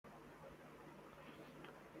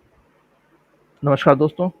नमस्कार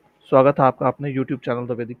दोस्तों, स्वागत है आपका अपने यूट्यूब चैनल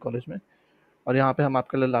द वैदिक कॉलेज में। और यहाँ पे हम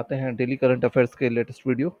आपके लिए लाते हैं डेली करंट अफेयर्स के लेटेस्ट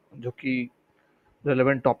वीडियो, जो कि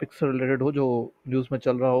रेलेवेंट टॉपिक्स से रिलेटेड हो, जो न्यूज़ में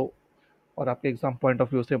चल रहा हो और आपके एग्जाम पॉइंट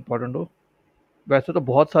ऑफ व्यू से इम्पोर्टेंट हो। वैसे तो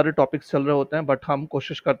बहुत सारे टॉपिक्स चल रहे होते हैं, बट हम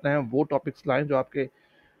कोशिश करते हैं वो टॉपिक्स लाएं जो आपके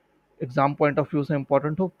एग्जाम पॉइंट ऑफ व्यू से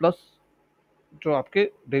इम्पोर्टेंट हो, प्लस जो आपके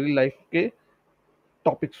डेली लाइफ के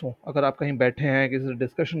टॉपिक्स हों। अगर आप कहीं बैठे हैं, किसी से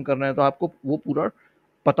डिस्कशन कर रहे हैं, तो आपको वो पूरा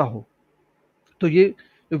पता हो। तो ये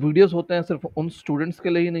जो वीडियोस होते हैं सिर्फ उन स्टूडेंट्स के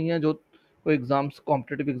लिए ही नहीं है जो कोई एग्ज़ाम्स,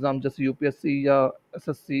 कॉम्पिटिटिव एग्ज़ाम जैसे यूपीएससी या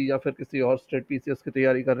एसएससी या फिर किसी और स्टेट पीसीएस की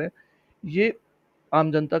तैयारी कर रहे हैं। ये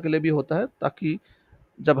आम जनता के लिए भी होता है, ताकि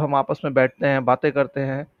जब हम आपस में बैठते हैं, बातें करते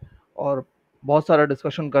हैं और बहुत सारा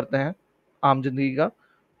डिस्कशन करते हैं आम ज़िंदगी का,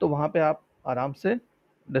 तो वहाँ पे आप आराम से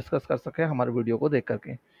डिस्कस कर सकें हमारे वीडियो को देख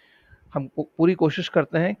करके। हम पूरी कोशिश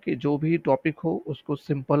करते हैं कि जो भी टॉपिक हो उसको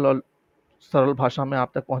सिंपल और सरल भाषा में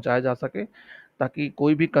आप तक पहुँचाया जा सके, ताकि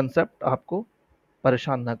कोई भी कंसेप्ट आपको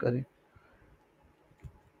परेशान ना करे।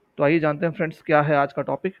 तो आइए जानते हैं फ्रेंड्स, क्या है आज का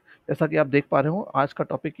टॉपिक। जैसा कि आप देख पा रहे हो, आज का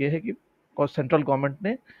टॉपिक ये है कि सेंट्रल गवर्नमेंट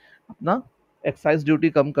ने अपना एक्साइज ड्यूटी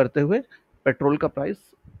कम करते हुए पेट्रोल का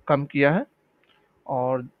प्राइस कम किया है,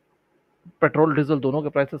 और पेट्रोल डीजल दोनों के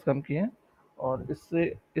प्राइसेस कम किए हैं। और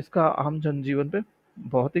इससे इसका आम जनजीवन पे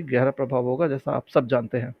बहुत ही गहरा प्रभाव होगा, जैसा आप सब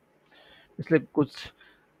जानते हैं। पिछले कुछ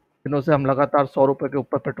दिनों से हम लगातार 100 रुपये के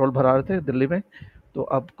ऊपर पेट्रोल भरा रहे थे दिल्ली में, तो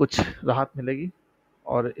अब कुछ राहत मिलेगी।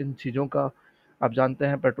 और इन चीज़ों का आप जानते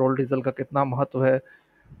हैं, पेट्रोल डीजल का कितना महत्व है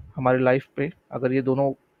हमारी लाइफ पे। अगर ये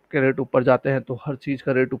दोनों के रेट ऊपर जाते हैं तो हर चीज़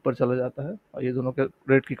का रेट ऊपर चला जाता है, और ये दोनों के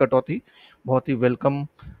रेट की कटौती बहुत ही वेलकम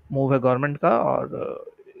मूव है गवर्नमेंट का। और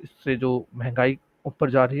इससे जो महंगाई ऊपर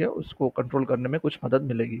जा रही है उसको कंट्रोल करने में कुछ मदद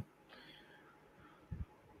मिलेगी।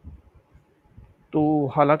 तो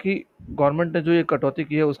हालांकि गवर्नमेंट ने जो ये कटौती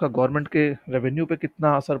की है उसका गवर्नमेंट के रेवेन्यू पे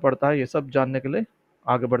कितना असर पड़ता है, ये सब जानने के लिए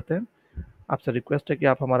आगे बढ़ते हैं। आपसे रिक्वेस्ट है कि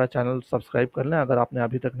आप हमारा चैनल सब्सक्राइब कर लें, अगर आपने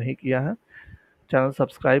अभी तक नहीं किया है। चैनल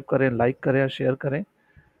सब्सक्राइब करें, लाइक करें, शेयर करें।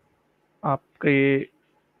 आपके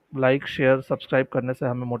लाइक, शेयर, सब्सक्राइब करने से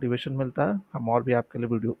हमें मोटिवेशन मिलता है, हम और भी आपके लिए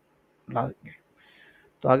वीडियो लाएंगे।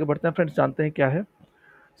 तो आगे बढ़ते हैं फ्रेंड्स, जानते हैं क्या है।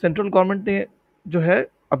 सेंट्रल गवर्नमेंट ने जो है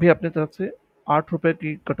अभी अपनी तरफ से 8 रुपये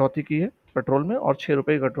की कटौती की है पेट्रोल में, और 6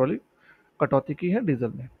 रुपये की कटौती की है डीजल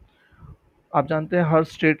में। आप जानते हैं हर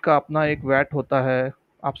स्टेट का अपना एक वैट होता है।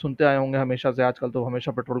 आप सुनते आए होंगे हमेशा से, आजकल तो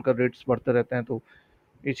हमेशा पेट्रोल का रेट्स बढ़ते रहते हैं, तो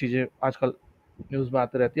ये चीज़ें आजकल न्यूज़ में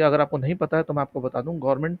आती रहती है। अगर आपको नहीं पता है तो मैं आपको बता दूं,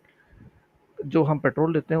 गवर्नमेंट जो हम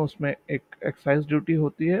पेट्रोल लेते हैं उसमें एक एक्साइज ड्यूटी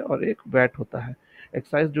होती है और एक वैट होता है।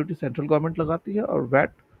 एक्साइज ड्यूटी सेंट्रल गवर्नमेंट लगाती है और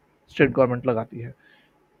वैट स्टेट गवर्नमेंट लगाती है।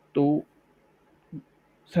 तो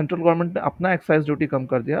सेंट्रल गवर्नमेंट ने अपना एक्साइज ड्यूटी कम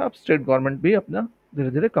कर दिया, अब स्टेट गवर्नमेंट भी अपना धीरे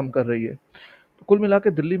धीरे कम कर रही है। तो कुल मिला के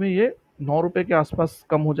दिल्ली में ये 9 रुपये के आसपास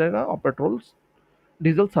कम हो जाएगा, और पेट्रोल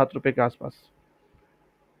डीजल 7 रुपये के आसपास।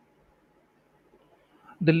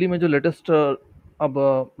 दिल्ली में जो लेटेस्ट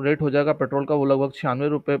अब रेट हो जाएगा पेट्रोल का, वो लगभग 96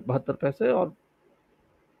 रुपये 72 पैसे और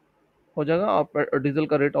हो जाएगा, और डीजल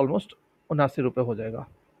का रेट ऑलमोस्ट 79 रुपये हो जाएगा।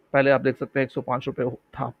 पहले आप देख सकते हैं 105 रुपये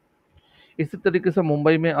था। इसी तरीके से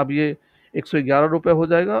मुंबई में अब ये 111 रुपये हो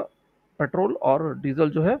जाएगा पेट्रोल, और डीजल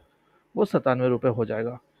जो है वो 97 रुपये हो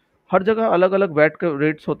जाएगा। हर जगह अलग अलग वैट के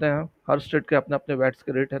रेट्स होते हैं, हर स्टेट के अपने अपने वैट्स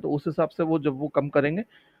के रेट हैं, तो उस हिसाब से वो जब वो कम करेंगे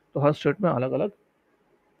तो हर स्टेट में अलग अलग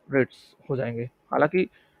रेट्स हो जाएंगे। हालांकि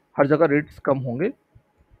हर जगह रेट्स कम होंगे,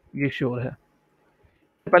 ये श्योर है।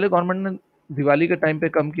 पहले गवर्नमेंट ने दिवाली के टाइम पे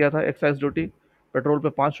कम किया था एक्साइज ड्यूटी, पेट्रोल पे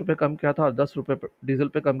 5 रुपये कम किया था और 10 रुपये डीजल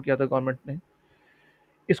पे कम किया था गवर्नमेंट ने।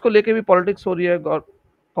 इसको लेके भी पॉलिटिक्स हो रही है,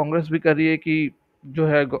 कांग्रेस भी कर रही है कि जो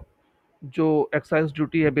है जो एक्साइज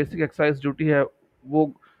ड्यूटी है, बेसिक एक्साइज ड्यूटी है,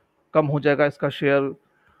 वो कम हो जाएगा, इसका शेयर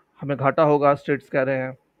हमें घाटा होगा, स्टेट्स कह रहे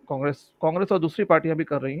हैं। कांग्रेस कांग्रेस और दूसरी पार्टियां भी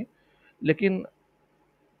कर रही हैं, लेकिन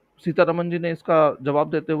सीतारमन जी ने इसका जवाब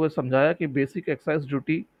देते हुए समझाया कि basic excise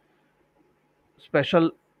duty,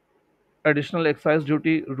 special additional excise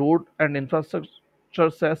duty, road and infrastructure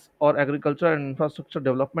cess और agriculture and infrastructure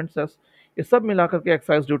development cess, ये सब मिलाकर के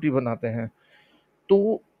एक्साइज ड्यूटी बनाते हैं।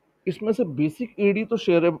 तो इसमें से बेसिक ईडी तो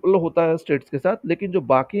शेयरेबल होता है स्टेट्स के साथ, लेकिन जो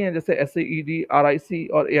बाकी हैं जैसे एसईडी, आरआईसी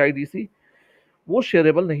और एआईडीसी, वो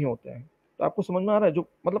शेयरेबल नहीं होते हैं। तो आपको समझ में आ रहा है, जो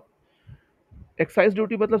मतलब एक्साइज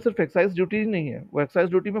ड्यूटी मतलब सिर्फ एक्साइज ड्यूटी ही नहीं है, वो एक्साइज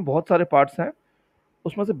ड्यूटी में बहुत सारे पार्ट्स हैं।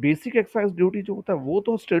 उसमें से बेसिक एक्साइज ड्यूटी जो होता है वो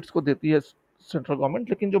तो स्टेट्स को देती है सेंट्रल गवर्नमेंट,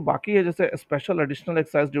 लेकिन जो बाकी है जैसे special additional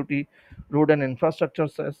excise duty, road and infrastructure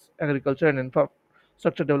cess, agriculture and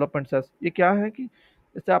infrastructure development cess, ये क्या है कि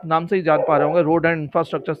जैसे आप नाम से ही जान पा रहे होंगे, रोड एंड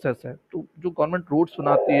इंफ्रास्ट्रक्चर सेस है। तो जो गवर्नमेंट रोड्स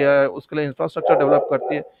बनाती है, उसके लिए इंफ्रास्ट्रक्चर डेवलप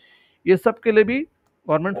करती है, ये सब के लिए भी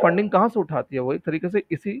गवर्नमेंट फंडिंग कहाँ से उठाती है, वो एक तरीके से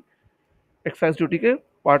इसी एक्साइज ड्यूटी के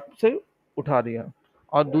पार्ट से उठा रही है।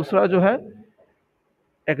 और दूसरा जो है,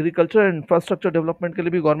 एग्रीकल्चर इंफ्रास्ट्रक्चर डेवलपमेंट के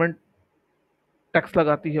लिए भी गवर्नमेंट टैक्स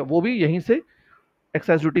लगाती है, वो भी यहीं से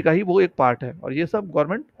एक्साइज ड्यूटी का ही वो एक पार्ट है। और ये सब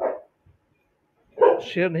गवर्नमेंट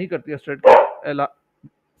शेयर नहीं करती है स्टेट के,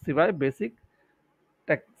 सिवाय बेसिक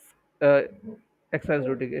टैक्स एक्साइज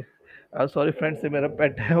ड्यूटी के। सॉरी फ्रेंड्स, से मेरा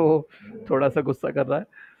पेट है, वो थोड़ा सा गुस्सा कर रहा है।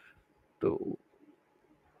 तो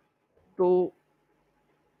तो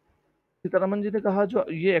सीतारमन जी ने कहा जो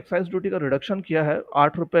ये एक्साइज ड्यूटी का रिडक्शन किया है,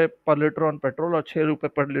 8 रुपए पर लीटर ऑन पेट्रोल और 6 रुपए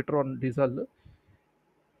पर लीटर ऑन डीजल,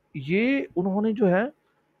 ये उन्होंने जो है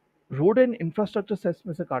रोड एंड इंफ्रास्ट्रक्चर सेस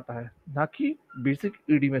में से काटा है, ना कि बेसिक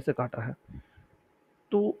ईडी में से काटा है।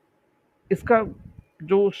 तो इसका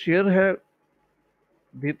जो शेयर है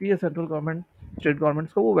देती है सेंट्रल गवर्नमेंट स्टेट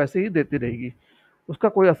गवर्नमेंट्स को, वो वैसे ही देती रहेगी, उसका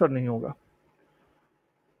कोई असर नहीं होगा।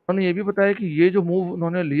 उन्होंने ये भी बताया कि ये जो मूव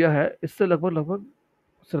उन्होंने लिया है, इससे लगभग लगभग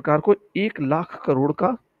सरकार को 1 लाख करोड़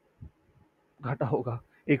का घाटा होगा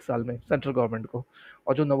एक साल में सेंट्रल गवर्नमेंट को।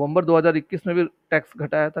 और जो नवंबर 2021 में भी टैक्स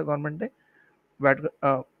घटाया था गवर्नमेंट ने, वैट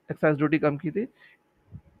एक्साइज ड्यूटी कम की थी,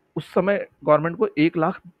 उस समय गवर्नमेंट को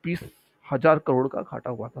 1,20,000 करोड़ का घाटा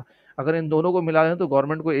हुआ था। अगर इन दोनों को मिला दें तो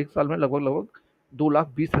गवर्नमेंट को एक साल में लगभग लगभग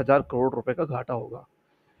 2,20,000 करोड़ रुपए का घाटा होगा।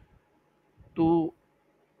 तो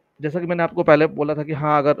जैसा कि मैंने आपको पहले बोला था कि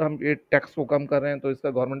हाँ, अगर हम ये टैक्स को कम कर रहे हैं तो इसका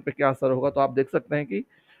गवर्नमेंट पे क्या असर होगा, तो आप देख सकते हैं कि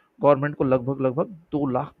गवर्नमेंट को लगभग लगभग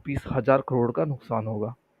 2,20,000 करोड़ का नुकसान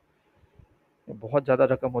होगा। ये बहुत ज़्यादा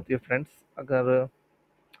रकम होती है फ्रेंड्स। अगर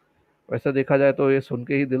वैसे देखा जाए तो ये सुन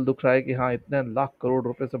के ही दिल दुख रहा है कि हाँ, इतने लाख करोड़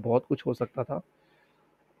रुपए से बहुत कुछ हो सकता था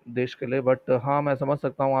देश के लिए। बट हाँ, मैं समझ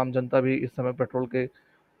सकता हूँ आम जनता भी इस समय पेट्रोल के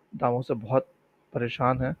दामों से बहुत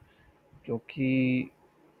परेशान है, क्योंकि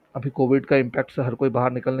अभी कोविड का इम्पैक्ट से हर कोई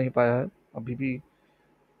बाहर निकल नहीं पाया है, अभी भी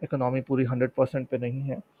इकोनॉमी पूरी 100% पे नहीं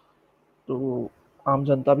है। तो आम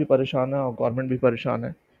जनता भी परेशान है और गवर्नमेंट भी परेशान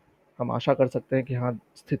है। हम आशा कर सकते हैं कि हाँ,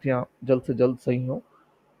 स्थितियाँ जल्द से जल्द सही हों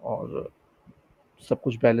और सब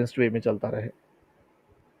कुछ बैलेंस्ड वे में चलता रहे।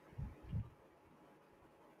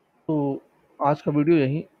 तो आज का वीडियो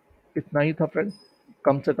यही इतना ही था फ्रेंड्स।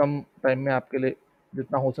 कम से कम टाइम में आपके लिए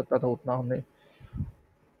जितना हो सकता था उतना हमने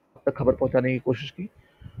अब तक खबर पहुंचाने की कोशिश की।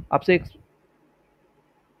 आपसे एक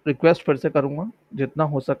रिक्वेस्ट फिर से करूंगा, जितना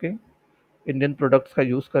हो सके इंडियन प्रोडक्ट्स का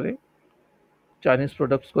यूज़ करें, चाइनीज़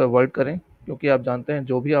प्रोडक्ट्स को अवॉइड करें, क्योंकि आप जानते हैं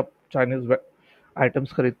जो भी आप चाइनीज़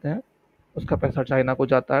आइटम्स खरीदते हैं उसका पैसा चाइना को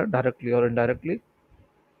जाता है डायरेक्टली और इनडायरेक्टली।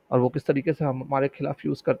 और वो किस तरीके से हमारे खिलाफ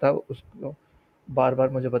यूज़ करता है उसको बार बार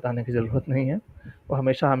मुझे बताने की ज़रूरत नहीं है। वो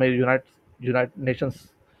हमेशा हमें यूनाइटेड नेशंस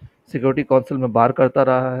सिक्योरिटी काउंसिल में बार करता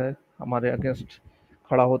रहा है, हमारे अगेंस्ट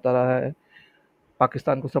खड़ा होता रहा है,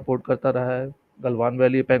 पाकिस्तान को सपोर्ट करता रहा है। गलवान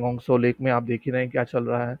वैली, पैंगोंग सो लेक में आप देख ही रहे हैं क्या चल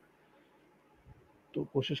रहा है। तो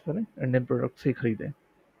कोशिश करें इंडियन प्रोडक्ट्स ही खरीदें।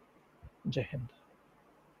 जय हिंद।